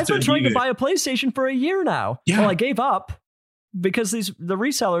money just I've been trying to buy a PlayStation for a year now. Yeah. Well, I gave up because the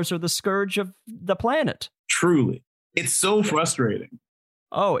resellers are the scourge of the planet. Truly. It's so frustrating.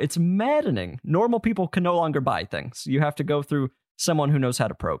 Oh, it's maddening. Normal people can no longer buy things. You have to go through someone who knows how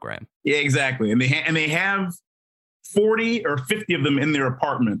to program. Yeah, exactly. And they have 40 or 50 of them in their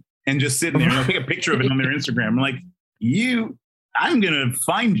apartment and just sitting there. And they'll take a picture of it on their Instagram. I'm like, I'm going to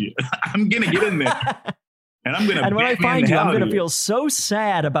find you. I'm going to get in there. And I'm going to. And when I find you, I'm going to feel so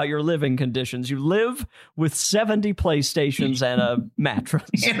sad about your living conditions. You live with 70 PlayStations and a mattress.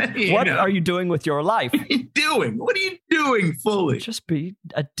 What are you doing with your life? What are you doing fully? Just be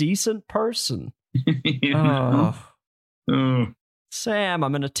a decent person. Sam,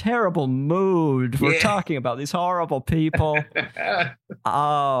 I'm in a terrible mood. We're talking about these horrible people. But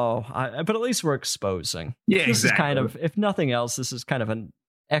at least we're exposing. Yeah, this exactly. is kind of, if nothing else, this is kind of an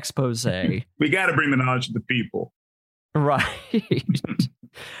expose. We got to bring the knowledge to the people. Right.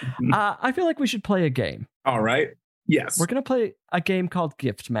 I feel like we should play a game. All right. Yes. We're going to play a game called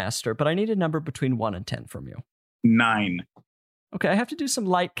Gift Master, but I need a number between 1 and 10 from you. 9. Okay, I have to do some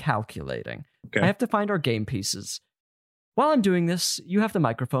light calculating. Okay. I have to find our game pieces. while I'm doing this, you have the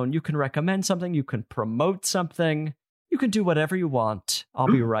microphone. You can recommend something. You can promote something. You can do whatever you want. I'll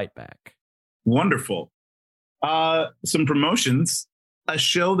be right back. Wonderful. Some promotions. A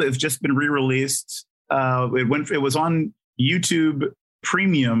show that has just been re-released. It was on YouTube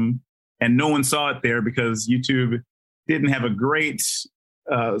Premium, and no one saw it there because YouTube didn't have a great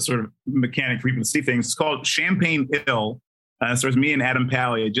sort of mechanic for people to see things. It's called Champagne Ill. So it's me and Adam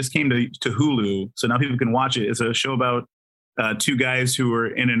Pally. It just came to Hulu, so now people can watch it. It's a show about two guys who were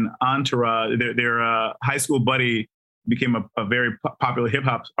in an entourage. Their high school buddy became a very popular hip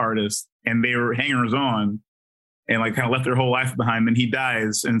hop artist, and they were hangers on, and like kind of left their whole life behind. Then he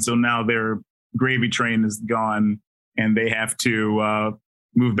dies, and so now their gravy train is gone, and they have to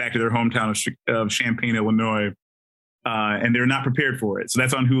move back to their hometown of Champaign, Illinois, and they're not prepared for it. So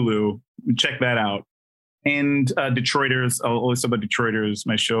that's on Hulu. Check that out. And Detroiters, I'll always talk about Detroiters,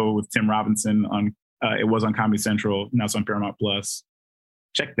 my show with Tim Robinson on. It was on Comedy Central. Now it's on Paramount Plus.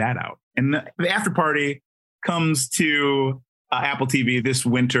 Check that out. And the after party comes to Apple TV this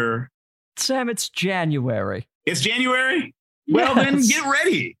winter. Sam, it's January. It's January? Yes. Well, then get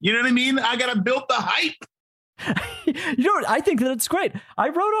ready. You know what I mean? I got to build the hype. You know what? I think that it's great. I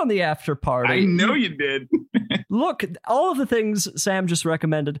wrote on the after party. I know you did. Look, all of the things Sam just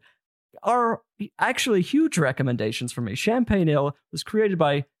recommended are actually huge recommendations for me. Champagne Ill was created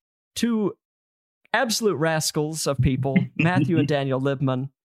by two absolute rascals of people, Matthew and Daniel Libman.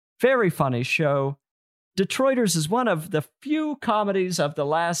 Very funny show. Detroiters is one of the few comedies of the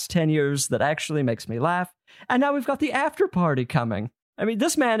last 10 years that actually makes me laugh. And now we've got the after party coming. I mean,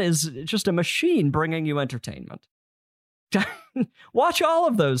 this man is just a machine bringing you entertainment. Watch all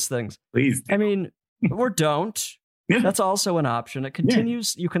of those things. Please. I mean, or don't. Yeah. That's also an option. It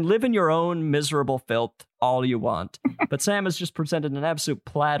continues. Yeah. You can live in your own miserable filth all you want. But Sam has just presented an absolute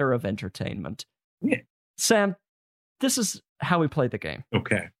platter of entertainment. Yeah. Sam, this is how we play the game.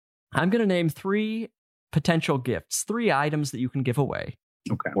 Okay. I'm going to name 3 potential gifts, 3 items that you can give away.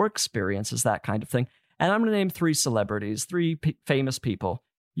 Okay. Or experiences, that kind of thing. And I'm going to name 3 celebrities, 3 famous people.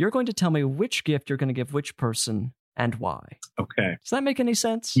 You're going to tell me which gift you're going to give which person and why. Okay. Does that make any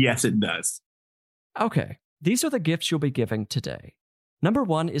sense? Yes, it does. Okay. These are the gifts you'll be giving today. Number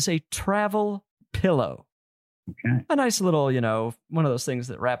 1 is a travel pillow. Okay. A nice little, one of those things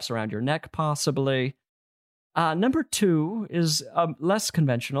that wraps around your neck, possibly. Number 2 is less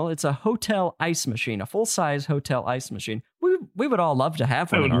conventional. It's a hotel ice machine, a full-size hotel ice machine. We would all love to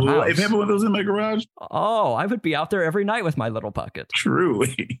have one in our house. If I had one of those in my garage. Oh, I would be out there every night with my little bucket.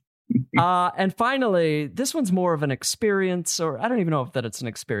 Truly. And finally, this one's more of an experience, or I don't even know if that it's an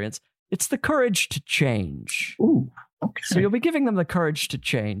experience. It's the courage to change. Ooh, okay. So you'll be giving them the courage to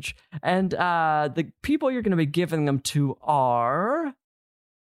change. And the people you're going to be giving them to are...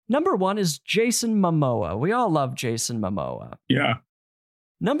 Number 1 is Jason Momoa. We all love Jason Momoa. Yeah.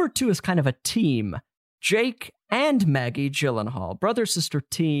 Number 2 is kind of a team. Jake and Maggie Gyllenhaal. Brother-sister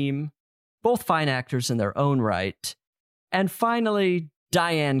team. Both fine actors in their own right. And finally,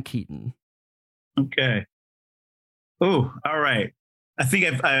 Diane Keaton. Okay. Oh, all right. I think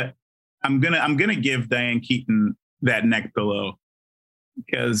I'm gonna give Diane Keaton that neck pillow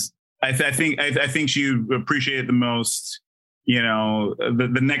because I think she appreciate it the most.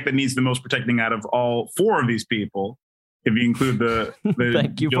 The neck that needs the most protecting out of all 4 of these people, if you include the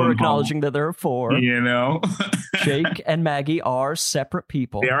Thank you for acknowledging that there are 4. Jake and Maggie are separate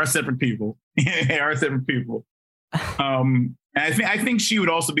people. They are separate people. They are separate people. And I think she would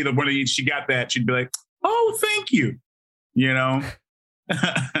also be the one that she got that. She'd be like, oh, thank you.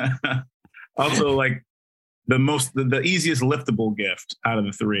 Also, like the easiest liftable gift out of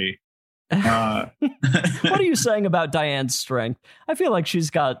the 3. What are you saying about Diane's strength? I feel like she's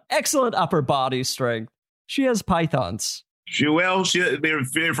got excellent upper body strength. She has pythons.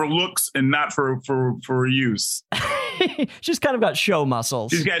 They're for looks and not for use. She's kind of got show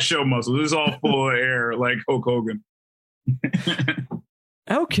muscles. She's got show muscles. It's all full of air like Hulk Hogan.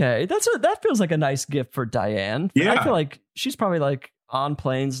 Okay, that feels like a nice gift for Diane. Yeah. I feel like she's probably like on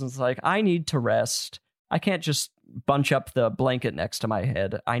planes and it's like, I need to rest. I can't just bunch up the blanket next to my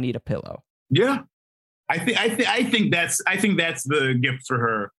head. I need a pillow. Yeah, I think that's the gift for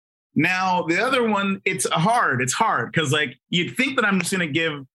her. Now the other one, it's hard because like you'd think that I'm just gonna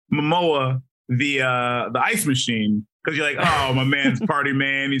give Momoa the ice machine because you're like, oh, my man's party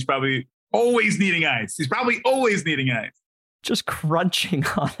man. He's probably always needing ice. Just crunching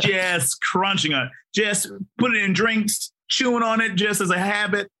on it. Just crunching on it. Just put it in drinks, chewing on it just as a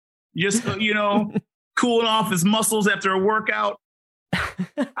habit. Just cooling off his muscles after a workout.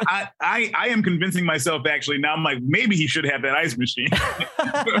 I am convincing myself actually now. I'm like, maybe he should have that ice machine.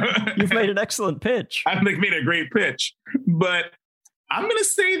 You've made an excellent pitch. I've made a great pitch, but I'm going to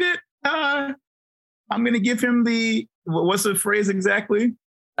say that I'm going to give him what's the phrase exactly?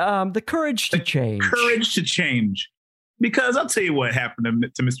 The courage to change. Courage to change. Because I'll tell you what happened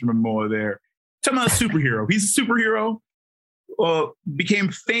to Mr. Momoa there. Talking about a superhero. He's a superhero. Became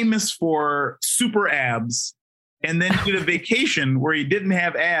famous for super abs, and then did a vacation where he didn't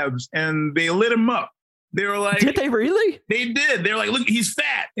have abs, and they lit him up. They were like, did they really? They did. They're like, look, he's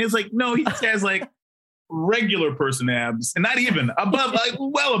fat. And it's like, no, he just has like regular person abs, and not even above, like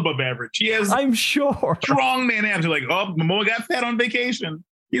well above average. He has, I'm sure, strong man abs. You're like, oh, Momoa got fat on vacation.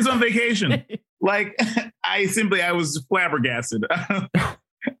 He's on vacation. Like, I was flabbergasted.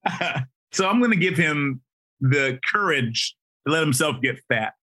 So I'm going to give him the courage to let himself get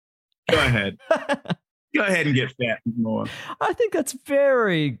fat. Go ahead. Go ahead and get fat more. I think that's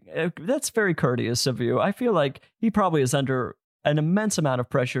very courteous of you. I feel like he probably is under an immense amount of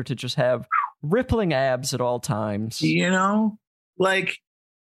pressure to just have rippling abs at all times. You know, like,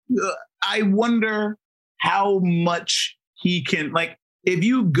 I wonder how much he can, like, if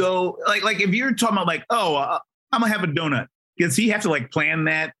you go, like if you're talking about like, I'm gonna have a donut, does he have to like plan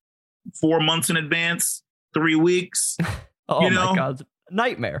that 4 months in advance, 3 weeks? Oh my God,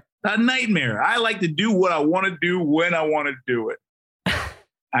 nightmare. A nightmare. I like to do what I want to do when I want to do it.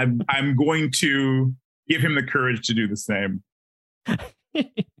 I'm going to give him the courage to do the same.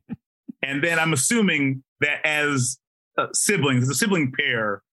 And then I'm assuming that as siblings, as a sibling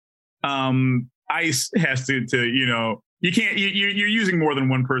pair, Ice has to you can't, you're using more than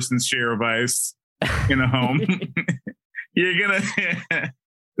one person's share of ice in a home. You're gonna,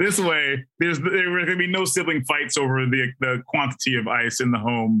 this way, there are gonna be no sibling fights over the quantity of ice in the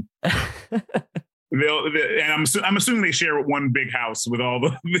home. And I'm assuming they share one big house with all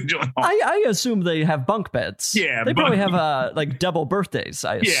the vigilant homes. I assume they have bunk beds. Yeah. They probably have like double birthdays,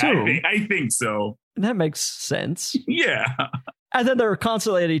 I assume. Yeah, I think so. That makes sense. Yeah. And then they're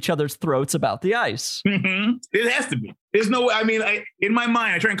constantly at each other's throats about the ice. Mm-hmm. It has to be. There's no, I mean, in my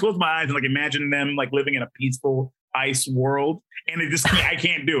mind, I try and close my eyes and like imagine them like living in a peaceful ice world. And I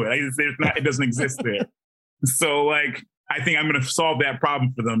can't do it. It doesn't exist there. So like, I think I'm going to solve that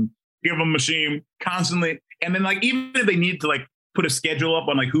problem for them. Give them a machine constantly. And then like, even if they need to like put a schedule up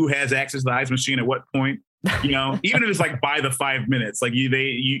on like who has access to the ice machine at what point, even if it's like by the 5 minutes, like you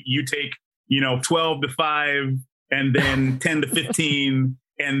take, 12 to 5 and then 10 to 15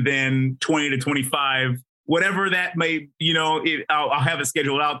 and then 20 to 25, whatever that may, I'll have it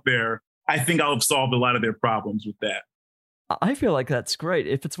scheduled out there. I think I'll have solved a lot of their problems with that. I feel like that's great.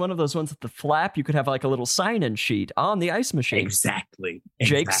 If it's one of those ones with the flap, you could have like a little sign-in sheet on the ice machine. Exactly.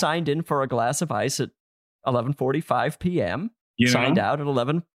 Jake signed in for a glass of ice at 11:45 p.m. Signed out at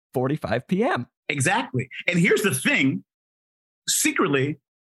 11:45 p.m. Exactly. And here's the thing. Secretly,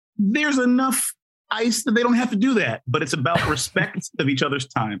 there's enough ice that they don't have to do that. But it's about respect of each other's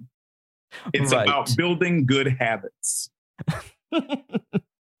time. It's about building good habits.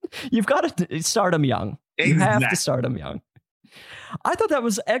 You've got to start them young. Exactly. You have to start them young. I thought that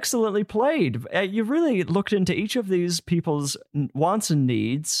was excellently played. You really looked into each of these people's wants and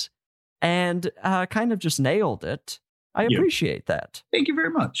needs and kind of just nailed it. I appreciate that. Thank you very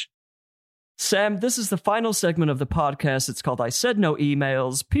much. Sam, this is the final segment of the podcast. It's called I Said No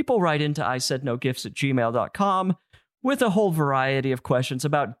Emails. People write into isaidnogifts@gmail.com with a whole variety of questions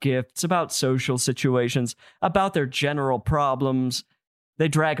about gifts, about social situations, about their general problems. They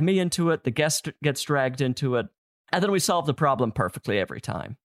drag me into it. The guest gets dragged into it. And then we solve the problem perfectly every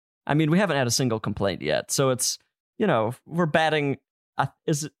time. I mean, we haven't had a single complaint yet. So it's, we're batting.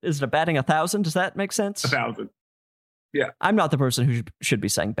 Is it a batting 1,000? Does that make sense? 1,000. Yeah. I'm not the person who should be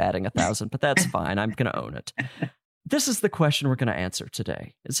saying batting 1,000, but that's fine. I'm going to own it. This is the question we're going to answer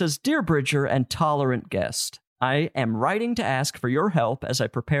today. It says, Dear Bridger and tolerant guest, I am writing to ask for your help as I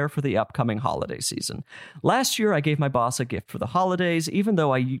prepare for the upcoming holiday season. Last year, I gave my boss a gift for the holidays, even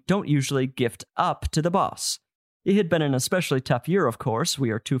though I don't usually gift up to the boss. It had been an especially tough year, of course. We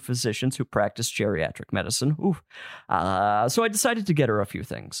are two physicians who practice geriatric medicine. So I decided to get her a few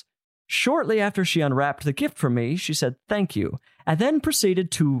things. Shortly after she unwrapped the gift for me, she said thank you, and then proceeded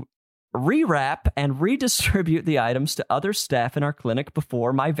to rewrap and redistribute the items to other staff in our clinic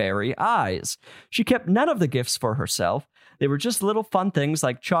before my very eyes. She kept none of the gifts for herself. They were just little fun things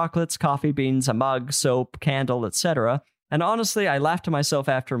like chocolates, coffee beans, a mug, soap, candle, etc. And honestly, I laughed to myself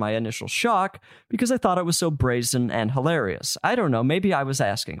after my initial shock because I thought it was so brazen and hilarious. I don't know, maybe I was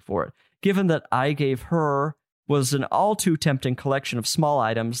asking for it, given that I gave her was an all too tempting collection of small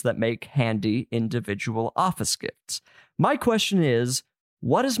items that make handy individual office gifts. My question is,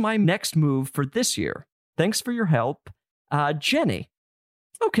 what is my next move for this year? Thanks for your help. Jenny.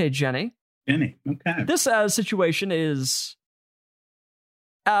 Okay, Jenny. Jenny, okay. This situation is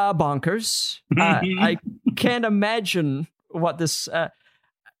bonkers. I can't imagine what this...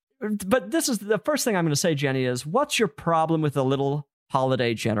 but this is the first thing I'm going to say, Jenny, is what's your problem with a little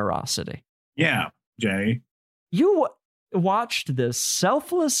holiday generosity? Yeah, Jenny. You watched this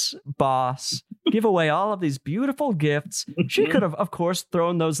selfless boss give away all of these beautiful gifts. She could have, of course,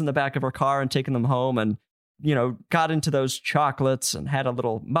 thrown those in the back of her car and taken them home and, got into those chocolates and had a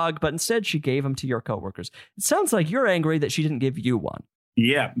little mug, but instead she gave them to your coworkers. It sounds like you're angry that she didn't give you one.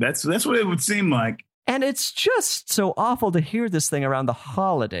 Yeah, that's what it would seem like. And it's just so awful to hear this thing around the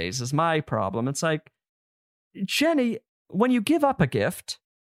holidays is my problem. It's like, Jenny, when you give up a gift,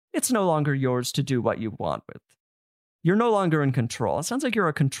 it's no longer yours to do what you want with. You're no longer in control. It sounds like you're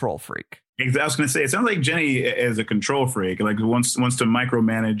a control freak. I was going to say, it sounds like Jenny is a control freak, like wants to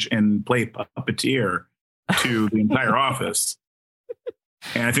micromanage and play puppeteer to the entire office.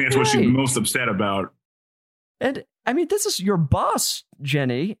 And I think that's what she's most upset about. And I mean, this is your boss,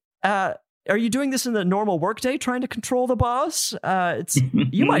 Jenny. Are you doing this in the normal workday, trying to control the boss?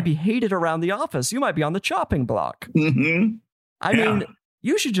 You might be hated around the office. You might be on the chopping block. Mm-hmm. I mean,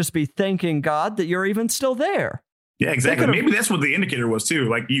 you should just be thanking God that you're even still there. Yeah, exactly. Maybe that's what the indicator was, too.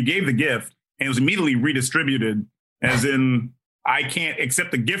 Like, you gave the gift, and it was immediately redistributed, as in, I can't accept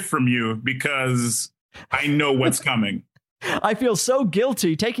the gift from you because I know what's coming. I feel so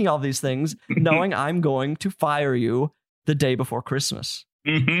guilty taking all these things, knowing I'm going to fire you the day before Christmas.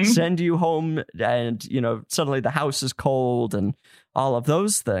 Mm-hmm. Send you home, and, suddenly the house is cold and all of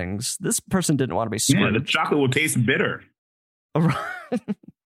those things. This person didn't want to be screwed. Yeah, the chocolate will taste bitter.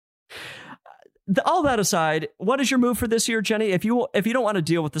 All that aside, what is your move for this year, Jenny? If you don't want to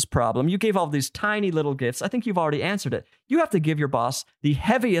deal with this problem, you gave all these tiny little gifts. I think you've already answered it. You have to give your boss the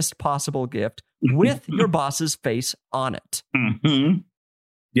heaviest possible gift with your boss's face on it. Mm-hmm.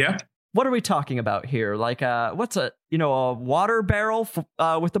 Yeah. What are we talking about here? Like, what's a water barrel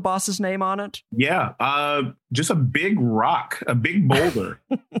with the boss's name on it? Yeah. Just a big rock, a big boulder,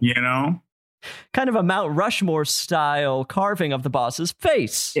 Kind of a Mount Rushmore style carving of the boss's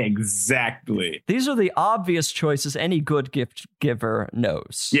face. Exactly. These are the obvious choices any good gift giver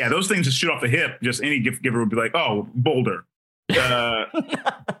knows. Yeah, those things just shoot off the hip. Just any gift giver would be like, oh, boulder,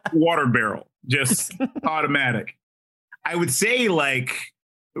 water barrel, just automatic. I would say like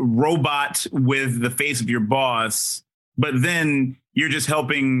robot with the face of your boss, but then you're just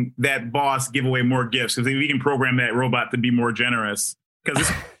helping that boss give away more gifts because we can program that robot to be more generous.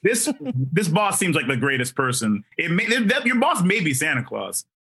 Because this boss seems like the greatest person. Your boss may be Santa Claus.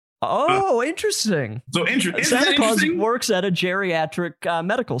 Oh, interesting. So Santa Claus works at a geriatric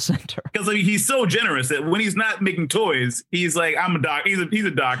medical center. Because he's so generous that when he's not making toys, he's like, I'm a doc. He's a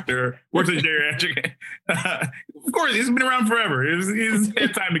doctor, works at geriatric. Of course, he's been around forever. He's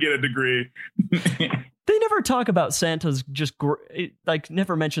had time to get a degree. They never talk about Santa's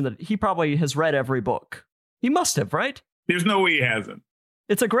never mention that he probably has read every book. He must have, right? There's no way he hasn't.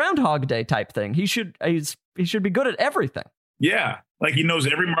 It's a Groundhog Day type thing. He should be good at everything. Yeah, like he knows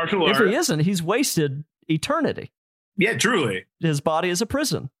every martial art. If he isn't, he's wasted eternity. Yeah, truly. His body is a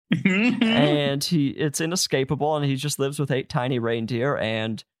prison, and it's inescapable, and he just lives with 8 tiny reindeer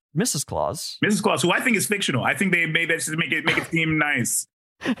and Mrs. Claus. Mrs. Claus, who I think is fictional. I think they made that just to make it seem nice.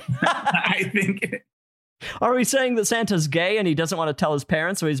 I think. Are we saying that Santa's gay and he doesn't want to tell his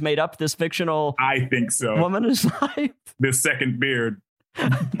parents, so he's made up this fictional? I think so. Woman in his life. This second beard.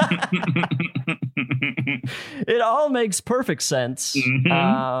 It all makes perfect sense.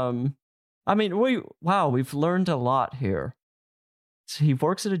 Mm-hmm. I mean, we've learned a lot here. So he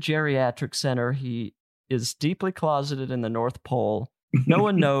works at a geriatric center. He is deeply closeted in the North Pole. No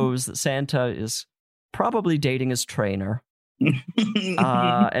one knows that Santa is probably dating his trainer.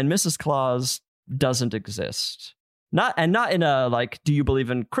 And Mrs. Claus doesn't exist. Not in a do you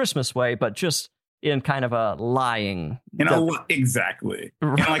believe in Christmas way, but just in kind of a lying. Exactly.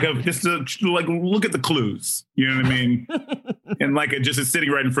 Right. And just to look at the clues. You know what I mean? And just is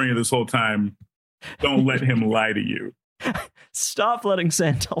sitting right in front of you this whole time. Don't let him lie to you. Stop letting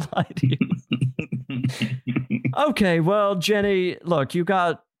Santa lie to you. Okay, well, Jenny, look, you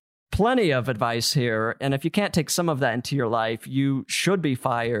got plenty of advice here. And if you can't take some of that into your life, you should be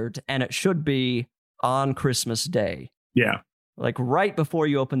fired. And it should be on Christmas Day. Yeah. Like right before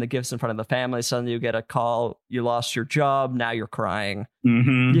you open the gifts in front of the family, suddenly you get a call. You lost your job. Now you're crying.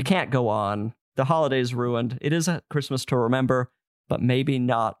 Mm-hmm. You can't go on. The holiday's ruined. It is a Christmas to remember, but maybe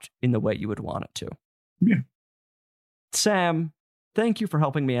not in the way you would want it to. Yeah. Sam, Thank you for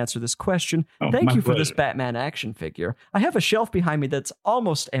helping me answer this question. Oh, Thank my you for this pleasure. Batman action figure. I have a shelf behind me that's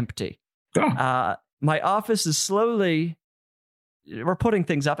almost empty. Oh, My office is slowly... We're putting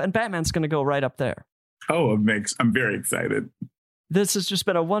things up, and Batman's going to go right up there. I'm very excited. This has just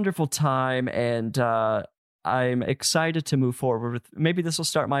been a wonderful time, and I'm excited to move forward with... Maybe this will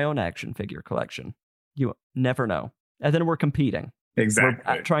start my own action figure collection. You never know. And then we're competing.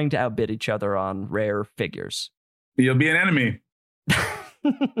 Exactly. We're trying to outbid each other on rare figures. You'll be an enemy.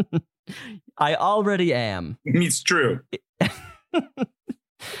 I already am. It's true.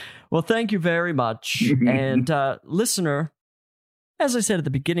 Well, thank you very much. And listener, as I said at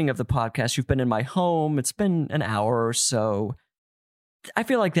the beginning of the podcast, you've been in my home. It's been an hour or so. I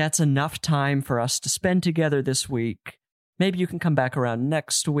feel like that's enough time for us to spend together this week. Maybe you can come back around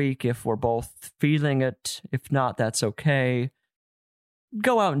next week if we're both feeling it. If not, that's okay.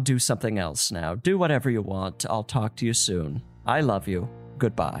 Go out and do something else now. Do whatever you want. I'll talk to you soon. I love you.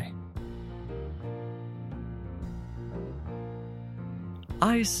 Goodbye.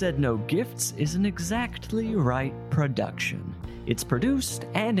 I Said No Gifts is an Exactly Right production. It's produced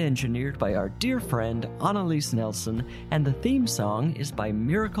and engineered by our dear friend Annalise Nelson, and the theme song is by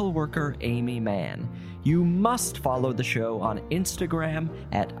miracle worker Amy Mann. You must follow the show on Instagram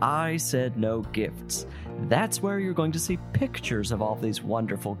at I Said No Gifts. That's where you're going to see pictures of all these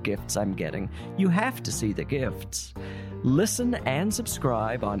wonderful gifts I'm getting. You have to see the gifts. Listen and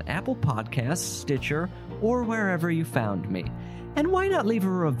subscribe on Apple Podcasts, Stitcher, or wherever you found me. And why not leave a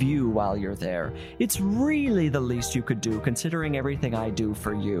review while you're there? It's really the least you could do considering everything I do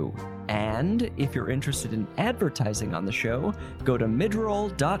for you. And if you're interested in advertising on the show, go to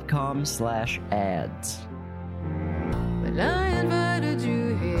midroll.com/ads. When I invited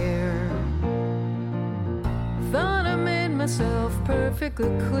you here, thought I made myself perfectly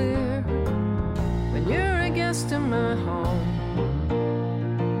clear. When you're a guest in my home,